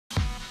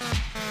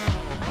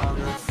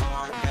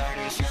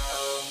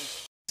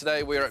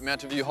Today we're at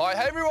Mountainview High.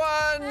 Hey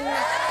everyone!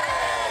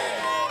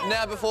 Hey!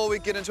 Now before we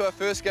get into our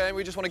first game,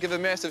 we just want to give a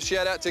massive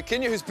shout out to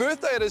Kenya, whose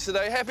birthday it is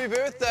today. Happy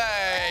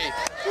birthday!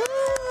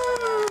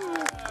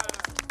 Woo!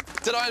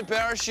 Did I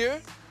embarrass you?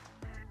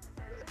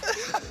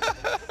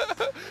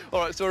 All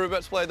right, so we're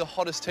about to play the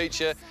hottest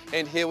teacher,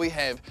 and here we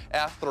have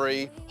our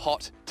 3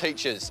 hot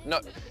teachers.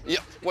 No, yeah,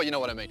 well, you know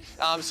what I mean.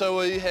 So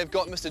we have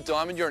got Mr.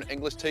 Diamond. You're an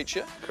English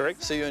teacher.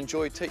 Correct. So you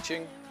enjoy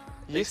teaching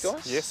these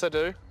guys? Yes, I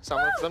do. Some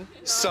of them.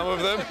 Some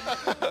of them.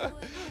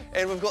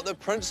 And we've got the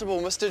principal,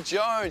 Mr.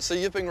 Jones. So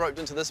you've been roped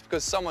into this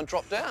because someone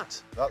dropped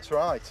out. That's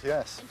right,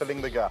 yes.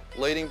 Filling the gap.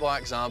 Leading by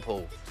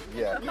example.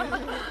 Yeah.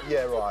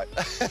 Yeah, right.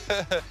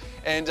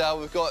 And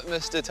we've got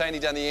Mr. Taney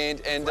down the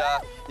end. And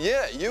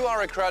yeah, you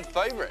are a crowd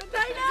favourite.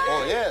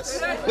 Oh, yes.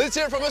 Let's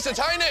hear it from Mr.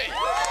 Taney.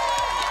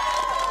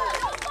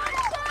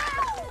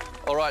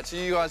 All right, so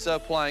you guys are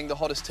playing the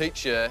hottest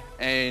teacher,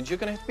 and you're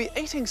going to have to be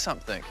eating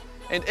something.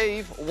 And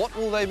Eve, what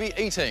will they be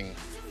eating?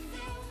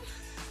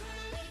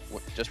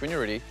 Just when you're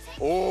ready.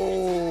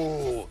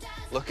 Oh,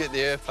 look at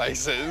their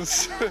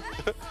faces.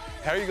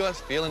 How are you guys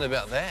feeling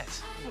about that?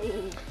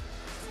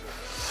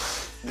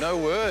 No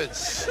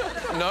words.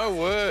 No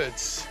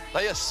words.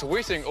 They are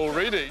sweating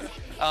already.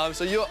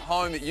 So you at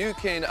home, you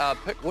can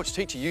pick which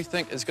teacher you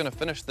think is going to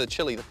finish the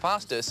chili the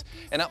fastest,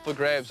 and up for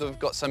grabs we've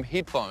got some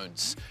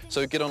headphones.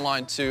 So get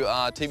online to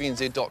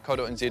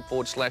tvnz.co.nz/The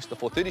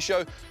 4:30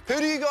 Show. Who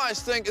do you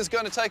guys think is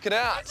going to take it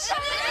out?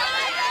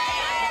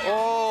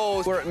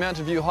 Oh, we're at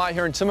Mountainview High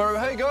here in Timaru.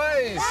 Hey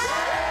guys!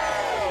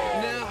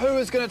 Now who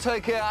is going to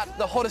take out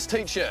the hottest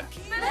teacher?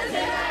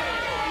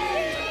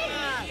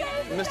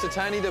 Mr.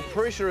 Taney, the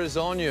pressure is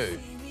on you.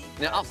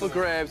 Now, up for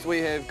grabs, we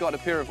have got a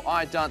pair of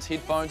iDance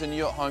headphones, and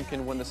you at home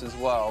can win this as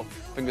well.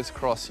 Fingers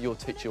crossed your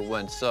teacher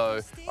wins. So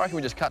I reckon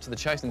we just cut to the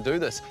chase and do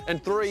this. In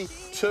 3,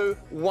 2,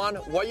 1,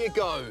 away you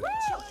go.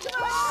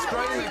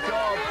 Straight in the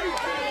goal.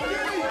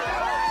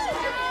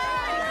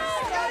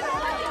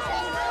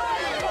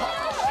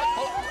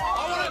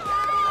 I want to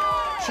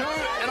chew,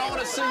 and I want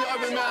to see you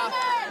open mouth.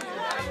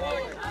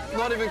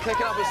 Not even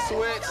kicking up a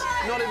sweat.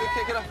 Not even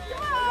kicking up.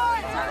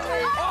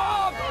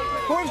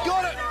 Oh, we've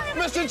got it.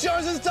 Mr.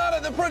 Jones has done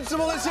it, the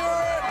principal is here.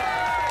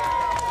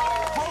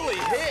 Holy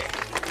heck.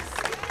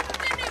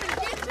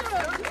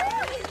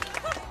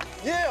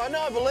 Yeah, I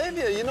know, I believe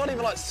you. You're not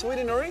even like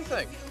sweating or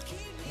anything.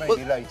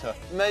 Maybe later.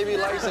 Maybe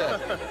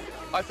later.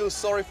 I feel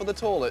sorry for the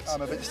toilets.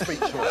 I'm a bit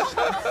speechless.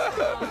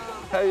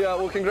 Hey,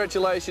 well,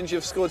 congratulations.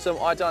 You've scored some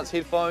iDance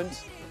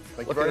headphones.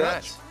 Thank you very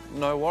much.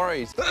 No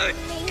worries.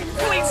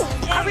 Please,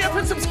 hurry up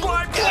and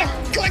subscribe!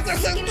 Click the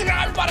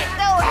subscribe button!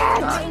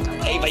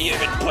 Eva, you've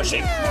been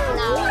pushing.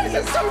 Why is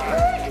it so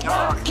big?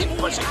 Oh, keep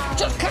pushing.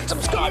 Just click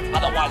subscribe,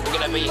 otherwise we're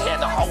going to be here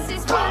the whole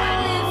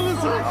time.